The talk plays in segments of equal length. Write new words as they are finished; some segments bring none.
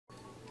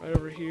Right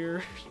over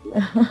here.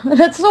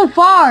 That's so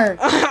far.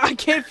 I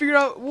can't figure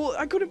out. Well,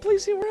 I couldn't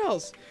place anywhere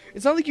else.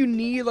 It's not like you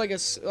need like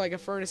a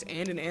furnace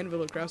and an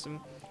anvil to craft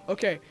them.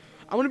 Okay,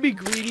 I'm gonna be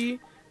greedy.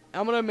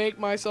 I'm gonna make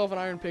myself an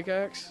iron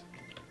pickaxe.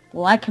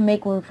 Well, I can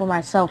make one for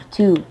myself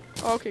too.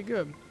 Oh, okay,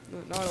 good.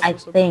 Now I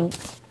think.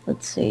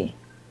 Let's see.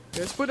 Okay,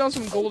 let's put down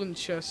some golden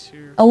chests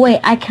here. Oh wait,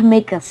 I can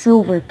make a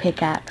silver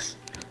pickaxe.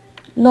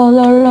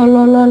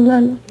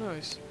 Lol.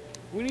 Nice.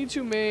 We need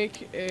to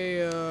make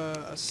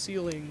a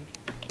ceiling.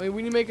 Wait,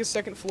 we need to make a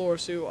second floor,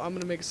 so I'm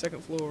gonna make a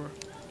second floor.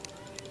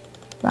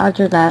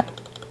 Roger that.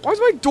 Why is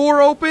my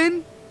door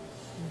open?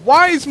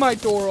 Why is my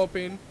door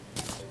open?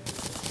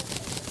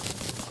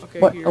 Okay,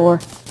 What here. door?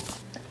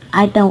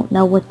 I don't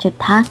know what you're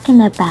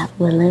talking about,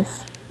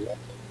 Willis.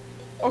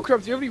 Oh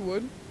crap, do you have any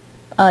wood?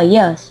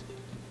 Yes.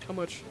 How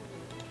much?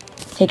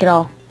 Take it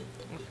all.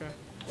 Okay.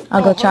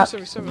 I'll go chop.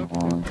 177,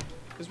 okay.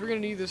 Because we're gonna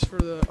need this for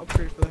the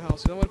upgrade for the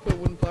house. And I'm gonna put a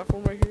wooden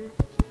platform right here.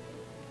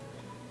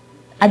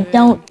 I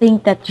don't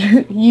think that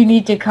you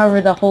need to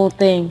cover the whole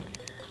thing.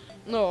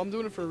 No, I'm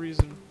doing it for a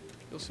reason.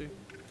 You'll see.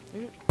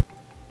 Dang it.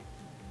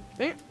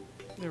 Dang it.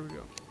 There we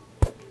go.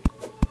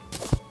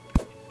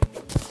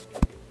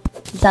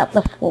 Is that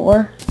the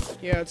floor?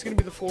 Yeah, it's gonna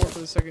be the floor for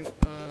the second.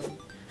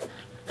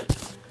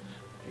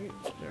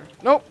 There.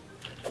 Nope.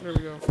 There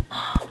we go.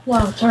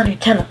 Wow, it's already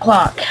 10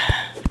 o'clock.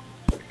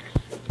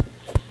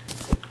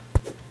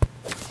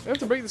 I have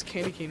to break this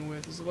candy cane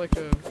with. Is it like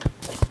a...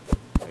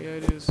 Oh, yeah,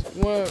 it is.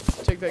 You wanna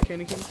take that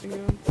candy cane thing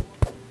down?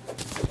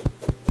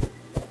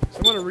 So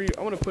I'm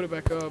gonna put it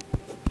back up.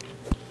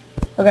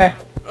 Okay.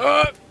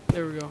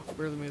 There we go.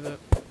 Barely made that.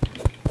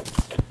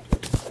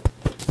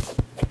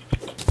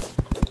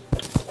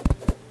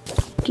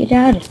 Get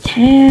out of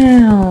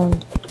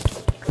town.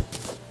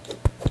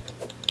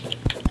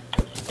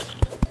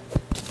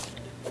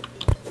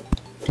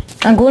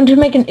 I'm going to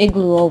make an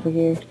igloo over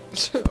here.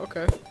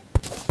 Okay.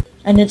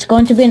 And it's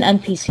going to be an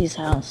NPC's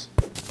house.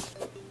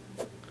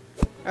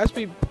 Has to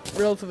be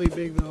relatively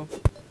big though.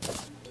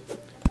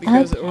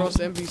 Because or else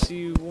the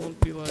NPC won't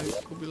be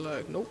like, will be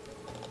like, nope.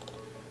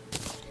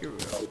 Here we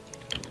go.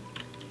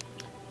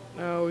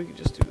 Now we can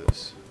just do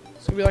this.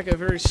 It's gonna be like a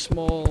very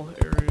small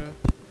area.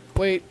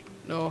 Wait,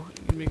 no,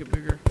 you can make it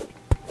bigger.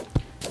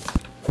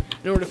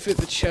 In order to fit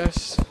the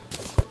chest.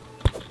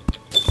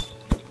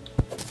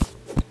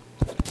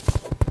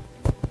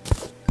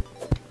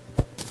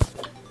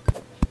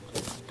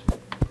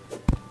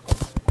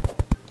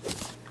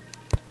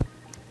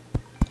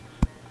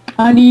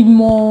 I need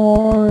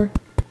more,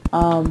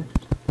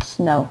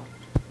 snow.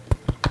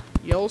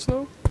 Yellow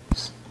snow?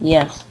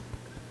 Yes.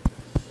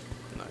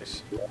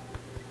 Nice.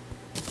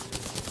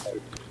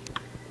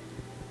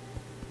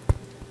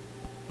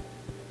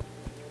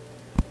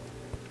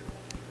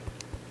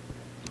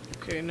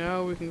 Okay,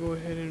 now we can go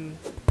ahead and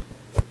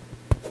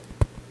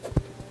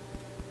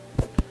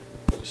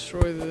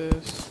destroy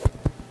this.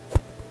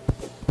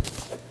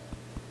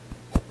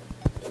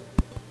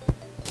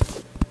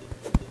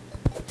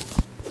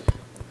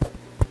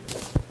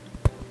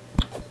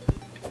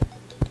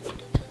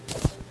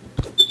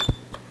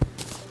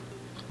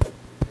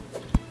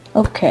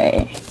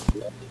 Okay.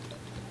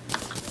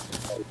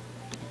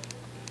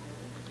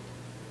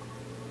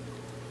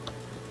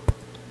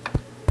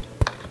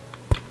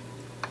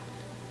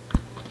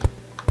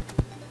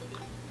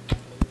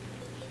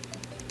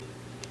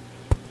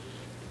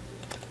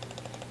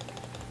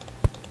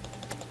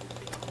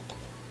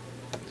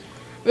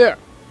 There.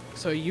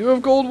 So you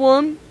have gold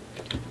one,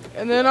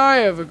 and then I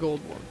have a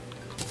gold one.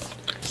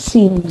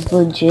 Seems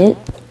legit.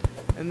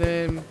 And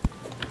then...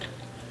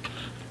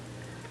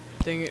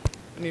 Dang it.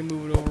 I need to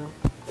move it over.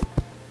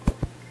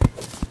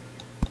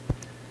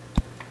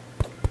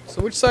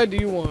 So which side do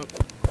you want?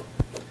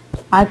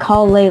 I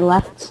call lay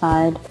left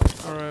side.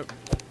 Alright.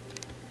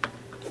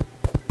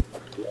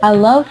 I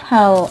love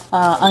how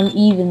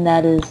uneven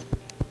that is.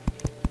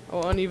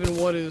 Oh, uneven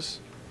what is?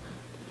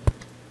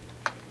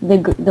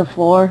 The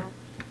floor.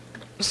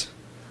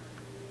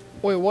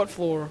 Wait, what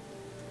floor?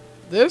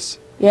 This?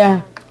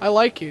 Yeah. I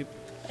like it.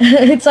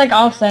 It's like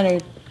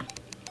off-centered.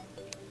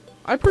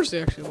 I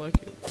personally actually like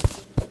it.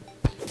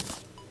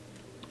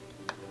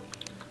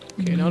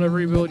 Okay, now to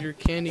rebuild your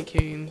candy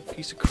cane,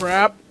 piece of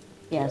crap.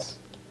 Yes.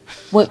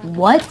 Wait,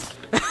 what?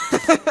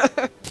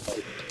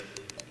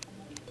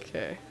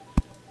 Okay.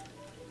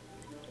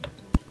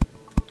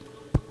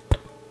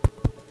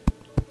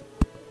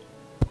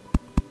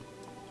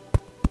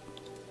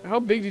 How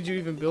big did you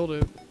even build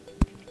it?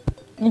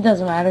 It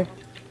doesn't matter.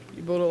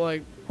 You built it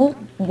like... Oh,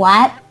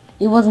 what?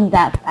 It wasn't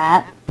that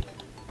fat.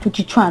 What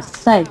you trying to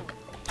say?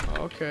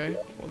 Oh, okay,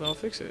 well then I'll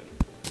fix it.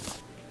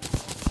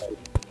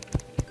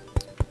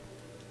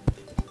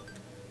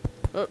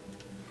 Oh.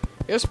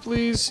 Yes,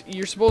 please.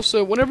 You're supposed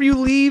to... Whenever you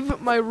leave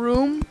my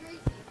room...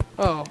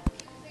 Oh.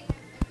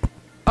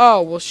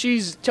 Oh, well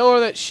tell her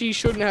that she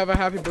shouldn't have a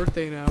happy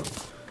birthday now.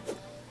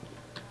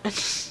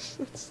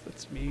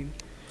 that's mean.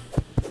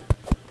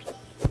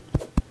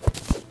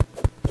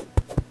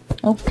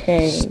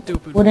 Okay.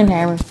 Stupid wooden woman.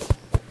 hammer.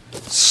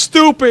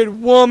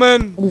 Stupid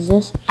woman! What is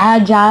this?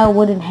 Agile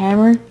wooden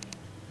hammer?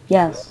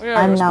 Yes, Oh, yeah,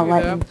 I'm speaking not of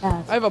letting that, you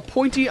pass. I have a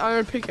pointy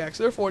iron pickaxe,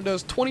 therefore it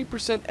does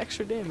 20%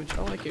 extra damage.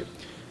 I like it.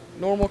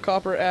 Normal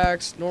copper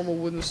axe, normal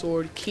wooden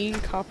sword, keen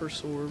copper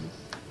sword.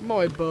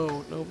 My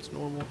bow. Nope, it's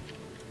normal.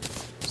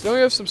 So now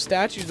we have some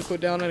statues to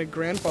put down and a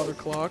grandfather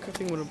clock. I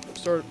think I'm gonna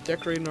start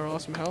decorating our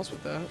awesome house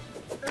with that.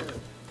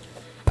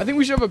 I think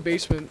we should have a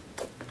basement.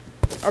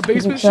 Our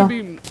basement should be.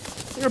 I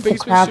think our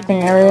basement should be.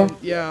 Crafting area?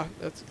 Yeah,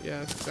 that's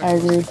exactly I what I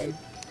was agree. thinking.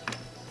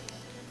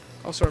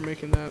 I'll start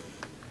making that.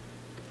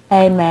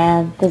 Hey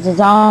man, there's a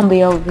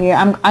zombie over here.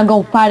 I'm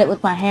gonna fight it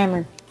with my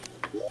hammer.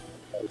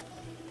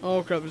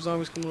 Oh crap, there's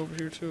zombies coming over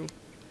here too.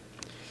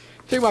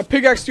 Take my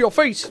pickaxe to your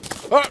face!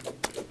 Ah!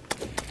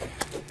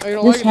 Oh, you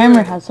don't This like it, hammer do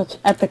you? has such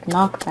epic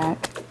knockback.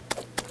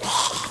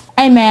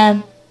 Hey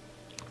man.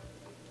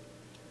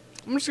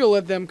 I'm just gonna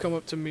let them come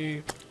up to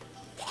me.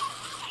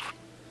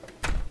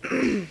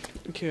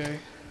 Okay.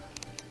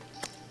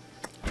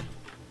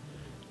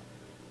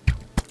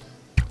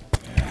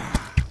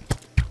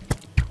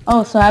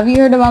 Oh, so have you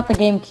heard about the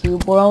game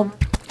Cube World?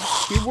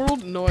 Cube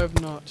World? No, I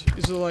have not.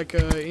 Is it like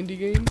a indie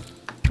game?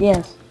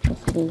 Yes,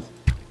 yes it is.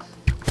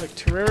 Like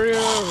Terraria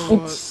or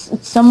what?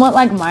 It's somewhat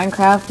like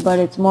Minecraft, but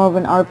it's more of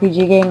an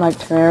RPG game like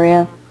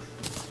Terraria.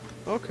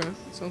 Okay,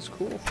 that sounds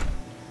cool.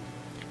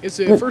 Is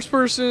it first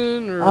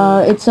person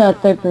or? It's a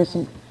third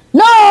person.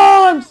 No,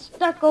 I'm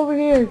stuck over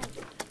here.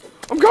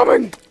 I'm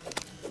coming!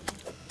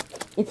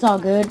 It's all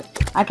good.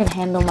 I can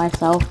handle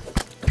myself.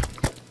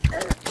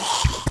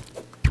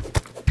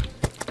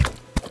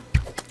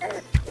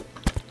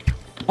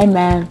 Hey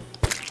man.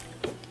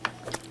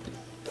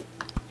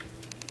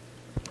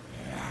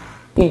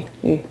 They're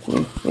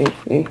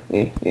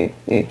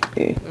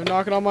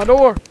knocking on my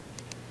door.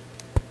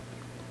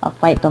 I'll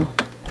fight them.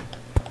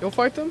 You'll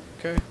fight them?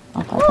 Okay.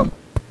 I'll fight them.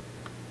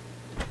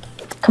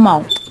 Come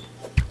on.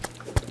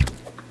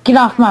 Get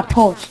off my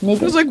porch, nigga.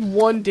 There's like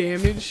 1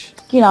 damage.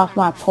 Get off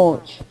my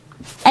porch.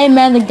 Hey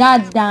man, the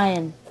god's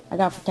dying. I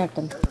gotta protect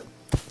him.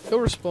 He'll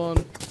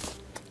respawn.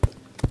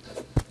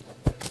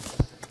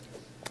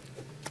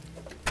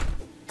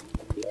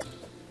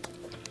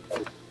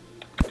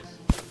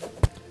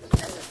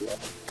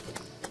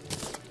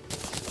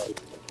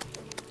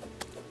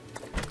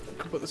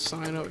 Put the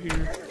sign out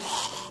here.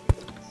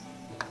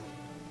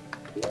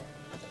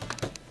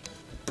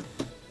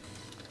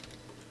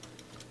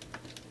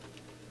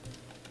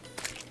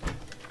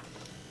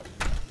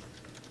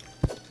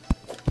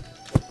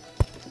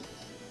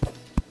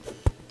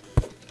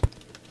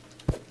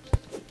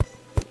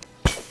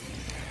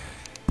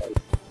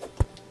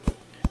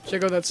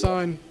 Check out that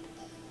sign.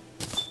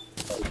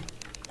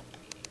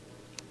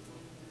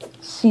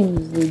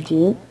 Seems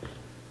legit.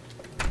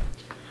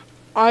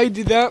 I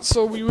did that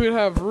so we would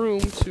have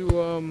room to,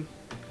 What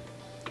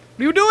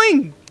are you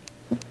doing?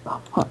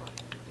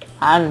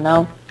 I don't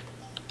know.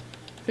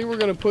 I think we're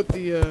gonna put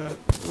the,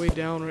 way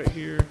down right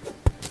here.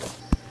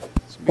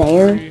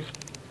 There?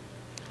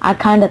 I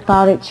kinda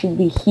thought it should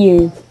be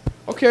here.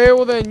 Okay,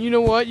 well then, you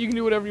know what? You can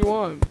do whatever you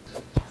want.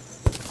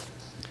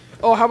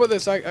 Oh, how about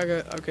this? I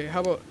got, okay,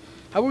 how about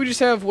we just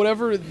have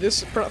whatever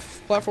this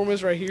platform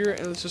is right here,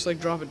 and let's just, like,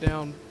 drop it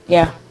down.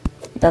 Yeah,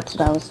 that's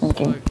what I was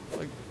thinking.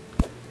 Like,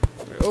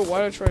 oh,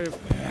 why did I try to...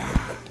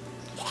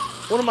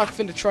 What am I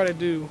finna try to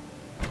do?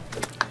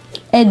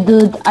 Hey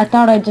dude, I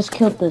thought I just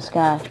killed this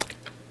guy.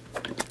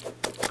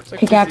 It's like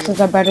Pickaxes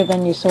are better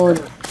than your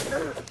sword.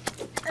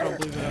 I don't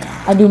believe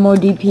that. I do more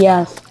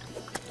DPS.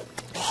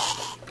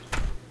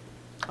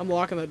 I'm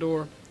locking that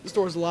door. This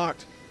door's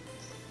locked.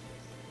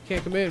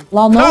 Can't come in.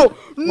 Lol no.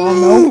 No! Lol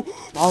no.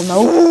 Lol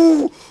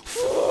no.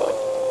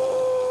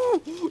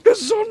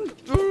 This is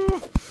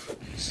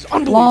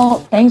unbelievable. Lol,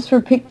 thanks for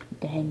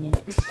dang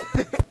it.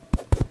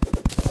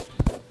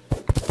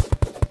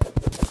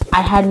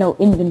 I had no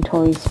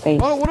inventory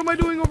space. Oh, what am I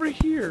doing over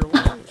here?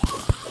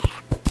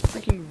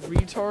 Freaking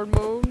retard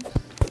mode.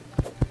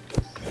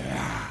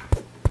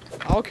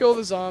 I'll kill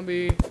the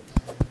zombie.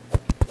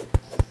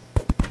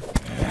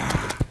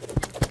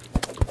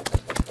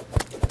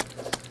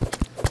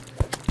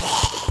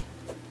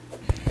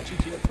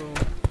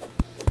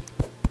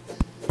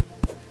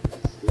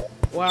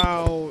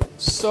 Wow,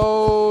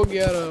 so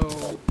ghetto.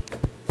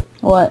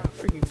 What?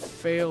 Freaking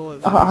fail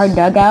at this. Our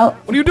dugout?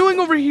 What are you doing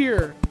over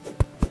here?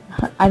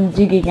 I'm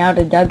digging out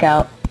a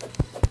dugout.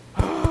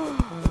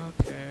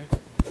 Okay.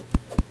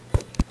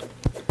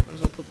 I'm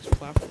just gonna put these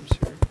platforms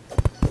here.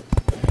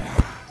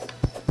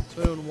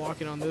 So anyone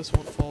walking on this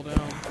won't fall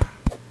down.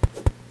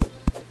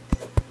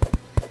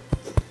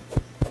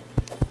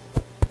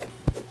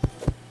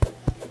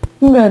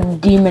 I'm gonna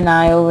demon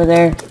eye over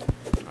there.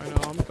 I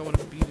know, I'm going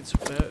to beat its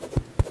butt.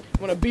 I'm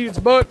gonna beat its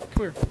butt.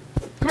 Come here.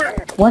 Come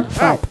here. What's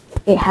Ow. that?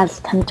 It has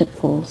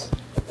tentacles.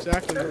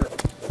 Exactly.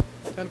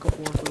 Tentacle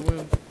porn for the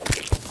win.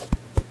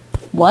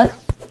 What?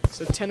 It's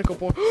a tentacle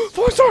porn.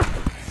 4-star!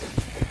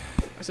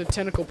 I said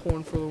tentacle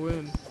porn for the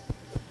win.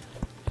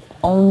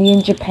 Only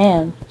in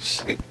Japan.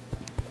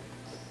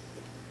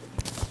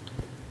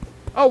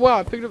 Oh wow,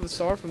 I picked up the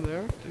star from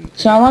there.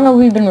 So how long have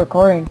we been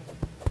recording?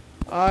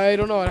 I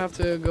don't know, I'd have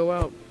to go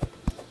out.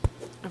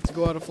 I have to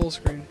go out of full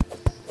screen.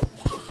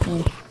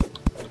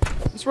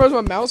 surprised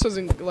my mouse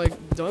hasn't like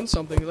done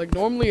something. Like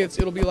normally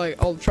it'll be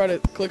like I'll try to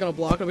click on a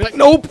block and I'll be like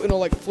nope, and it'll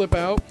like flip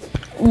out.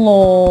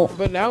 Lol.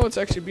 But now it's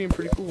actually being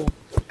pretty cool.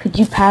 Could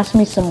you pass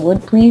me some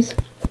wood, please?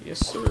 Yes,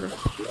 sir.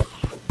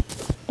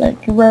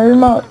 Thank you very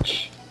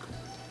much.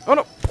 Oh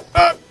no!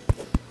 Ah!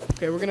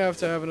 Okay, we're gonna have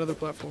to have another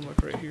platform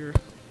like right here.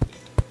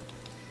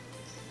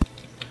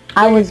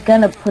 I was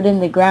gonna put in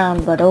the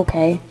ground, but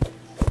okay.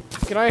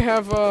 Can I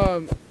have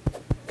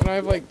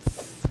like,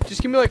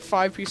 just give me like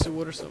 5 pieces of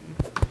wood or something,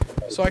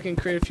 so I can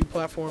create a few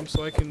platforms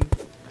so I can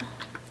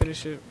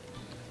finish it.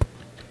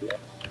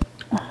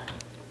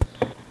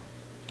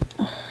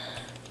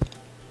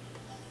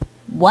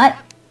 What?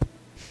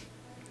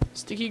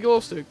 Sticky glow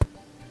stick.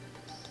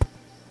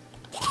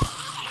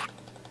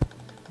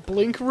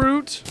 Blink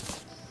root.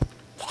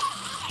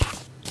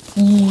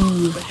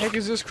 Eee. The heck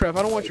is this crap?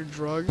 I don't want your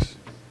drugs.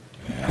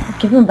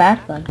 Give them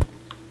back then.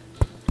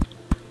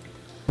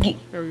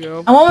 There we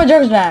go. I want my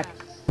drugs back.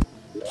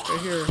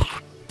 Right here.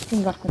 Give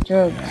me back my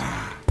drugs.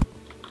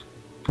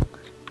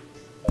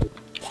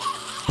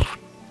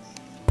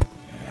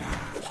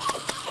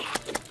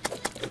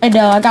 I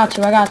know, I got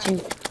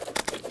you.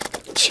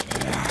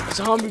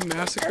 Zombie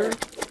massacre.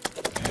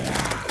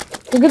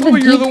 Look at the Oh,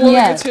 you're the one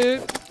that gets DPS.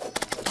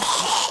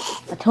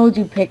 hit. I told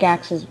you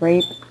pickaxes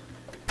rape.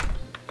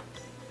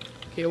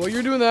 Okay, while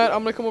you're doing that, I'm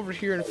gonna come over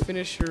here and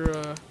finish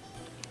your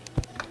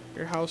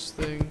house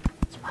thing.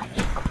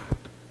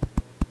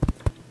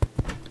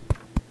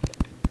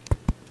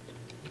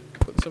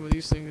 Put some of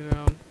these things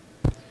down.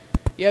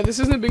 Yeah, this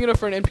isn't big enough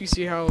for an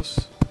NPC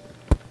house.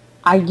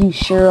 Are you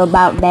sure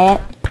about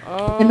that?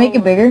 They make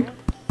it bigger.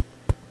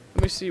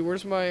 Let me see.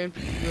 Where's my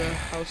the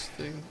house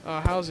thing?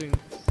 Housing.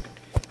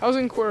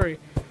 Housing query.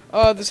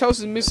 This house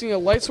is missing a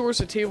light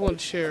source, a table, and a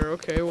chair.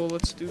 Okay, well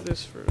let's do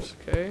this first.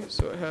 Okay,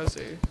 so it has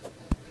a.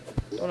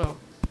 Oh no!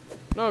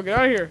 No, get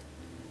out of here.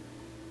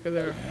 Okay,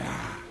 there.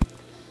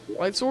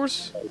 Light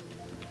source,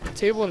 a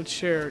table, and a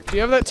chair. Do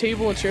you have that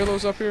table and chair that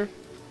was up here?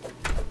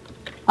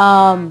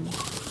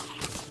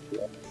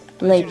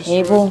 Lay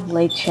table,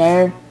 lay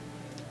chair,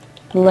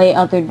 lay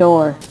other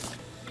door.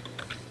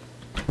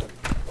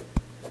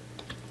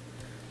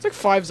 It's like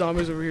 5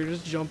 zombies over here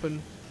just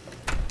jumping.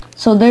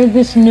 So there's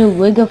this new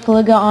Wigga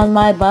Fligga on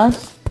my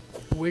bus.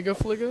 Wigga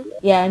fligga?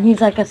 Yeah, and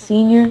he's like a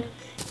senior.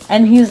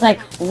 And he's like,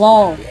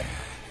 lol.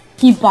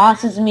 He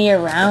bosses me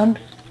around.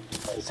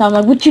 So I'm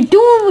like, what you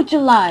doing with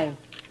your life?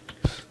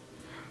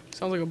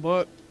 Sounds like a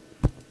butt.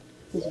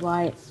 He's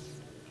white.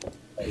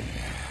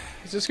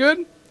 Is this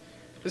good?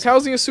 This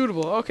housing is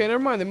suitable. Okay,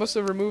 never mind. They must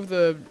have removed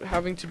the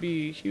having to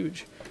be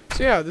huge.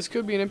 So yeah, this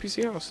could be an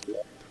NPC house.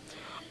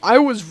 I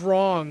was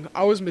wrong.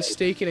 I was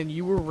mistaken and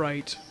you were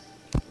right.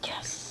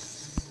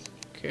 Yes.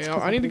 Okay,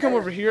 I need to come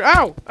over here.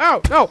 Ow!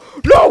 Ow! No!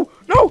 No!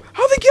 No!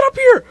 How'd they get up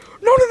here?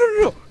 No, no, no, no,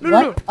 no, no,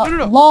 What? no, no, no,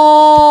 no.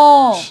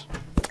 LOL!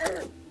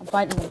 I'm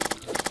fighting him.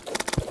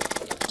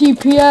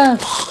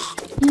 DPS!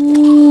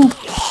 Ooh.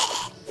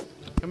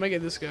 I'm gonna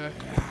get this guy.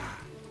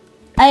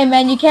 Hey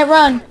man, you can't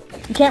run.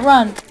 You can't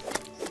run.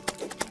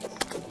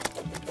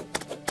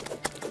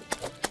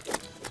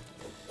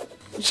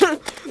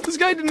 This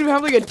guy didn't even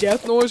have like a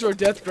death noise or a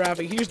death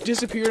graphic. He just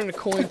disappeared and a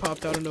coin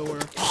popped out of nowhere.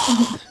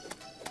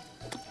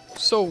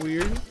 So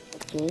weird.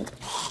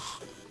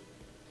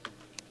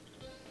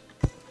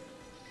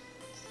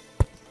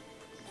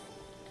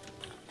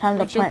 Time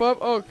to Jump plant.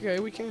 up? Okay,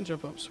 we can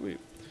jump up. Sweet.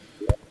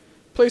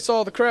 Place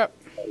all the crap.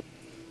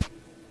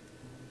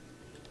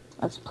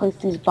 Let's place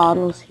these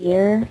bottles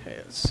here. Okay,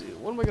 let's see.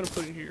 What am I gonna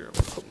put in here? I'm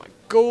gonna put my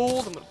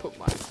gold. I'm gonna put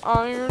my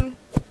iron.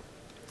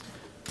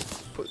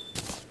 Put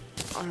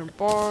iron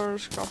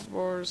bars, copper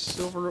bars,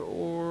 silver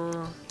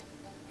ore.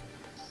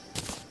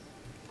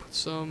 Put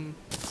some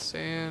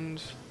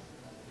sand.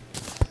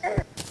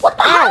 What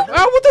the Ow! hell?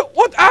 Ow! What the?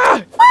 What?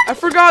 Ah! I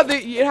forgot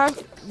that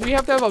we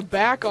have to have a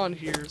back on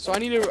here. So I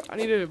need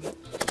to.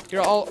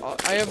 Here,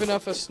 I have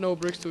enough snow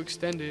bricks to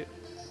extend it.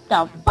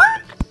 The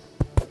fuck?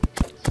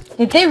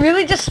 Did they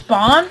really just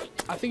spawn?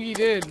 I think he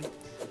did.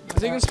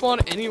 Because they can spawn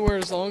anywhere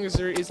as long as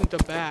there isn't a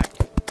back.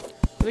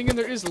 I'm thinking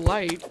there is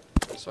light,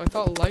 so I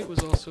thought light was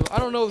also. I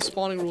don't know the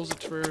spawning rules of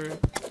Terraria.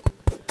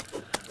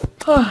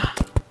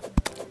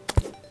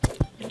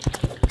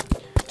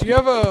 Do you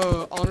have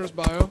a honors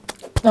bio?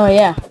 Oh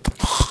yeah.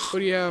 What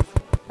do you have?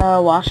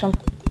 Wash them.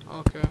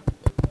 Okay.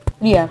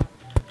 Yeah.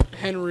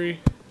 Henry,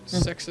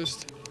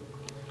 sexist.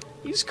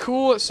 He's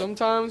cool at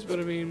sometimes, but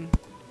I mean,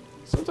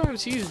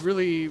 sometimes he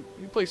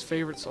plays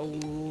favorites a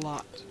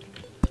lot.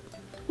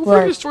 Who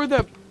Right. destroyed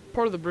that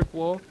part of the brick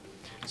wall?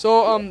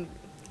 So, do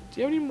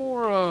you have any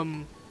more,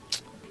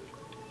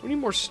 we need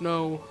more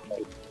snow.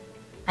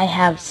 I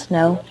have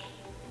snow.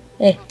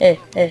 Can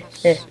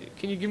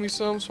you give me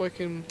some so I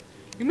can...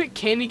 You make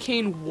candy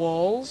cane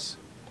walls?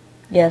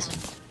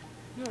 Yes.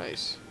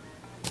 Nice.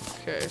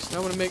 Okay, so now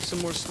I'm gonna make some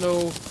more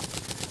snow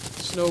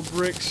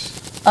bricks.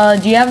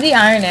 Do you have the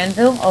iron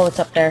anvil? Oh, it's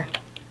up there.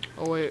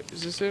 Oh wait,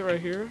 is this it right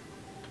here?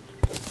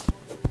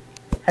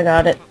 I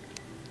got it.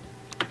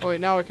 Oh wait,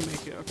 now I can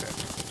make it, okay.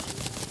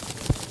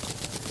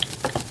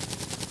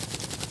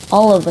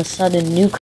 All of a sudden, new